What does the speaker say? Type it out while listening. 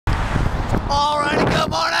Alrighty, good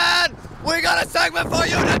morning! We got a segment for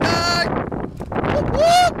you today! Whoop,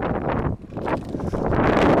 whoop.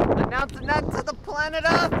 Announcing that to the planet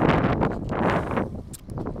Earth.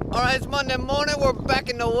 Alright, it's Monday morning, we're back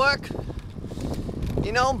into work.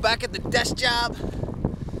 You know, back at the desk job.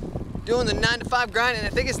 Doing the 9 to 5 grind, and I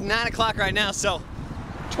think it's 9 o'clock right now, so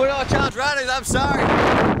 $20 challenge riders, I'm sorry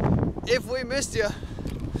if we missed you.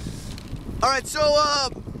 Alright, so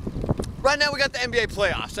right now we got the NBA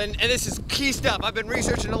playoffs, and this is key stuff. I've been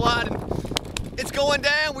researching a lot, and it's going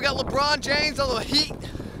down. We got LeBron James on the Heat,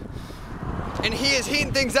 and he is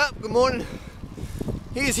heating things up. Good morning.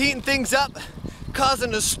 He is heating things up,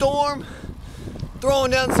 causing a storm,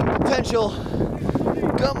 throwing down some potential.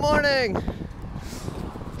 Good morning.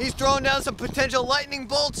 He's throwing down some potential lightning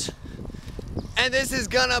bolts, and this is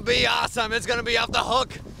gonna be awesome. It's gonna be off the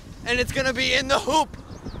hook, and it's gonna be in the hoop.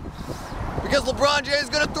 Because LeBron James is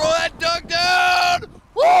gonna throw that dunk down!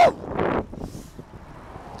 Woo!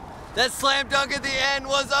 That slam dunk at the end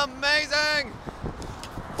was amazing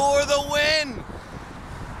for the win.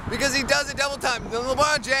 Because he does it double time. Now,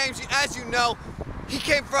 LeBron James, as you know, he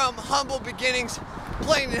came from humble beginnings,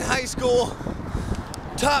 playing in high school,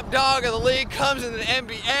 top dog of the league, comes in the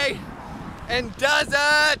NBA, and does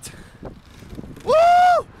it!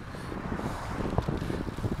 Woo!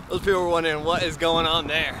 Those people were wondering what is going on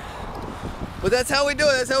there. But that's how we do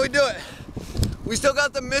it, that's how we do it. We still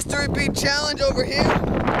got the mystery bead challenge over here,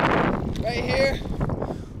 right here.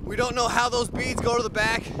 We don't know how those beads go to the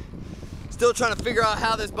back. Still trying to figure out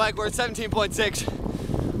how this bike works, 17.6.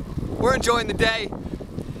 We're enjoying the day.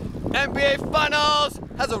 NBA Finals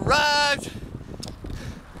has arrived.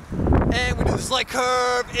 And we do the slight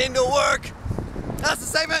curve into work. That's the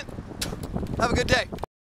segment. Have a good day.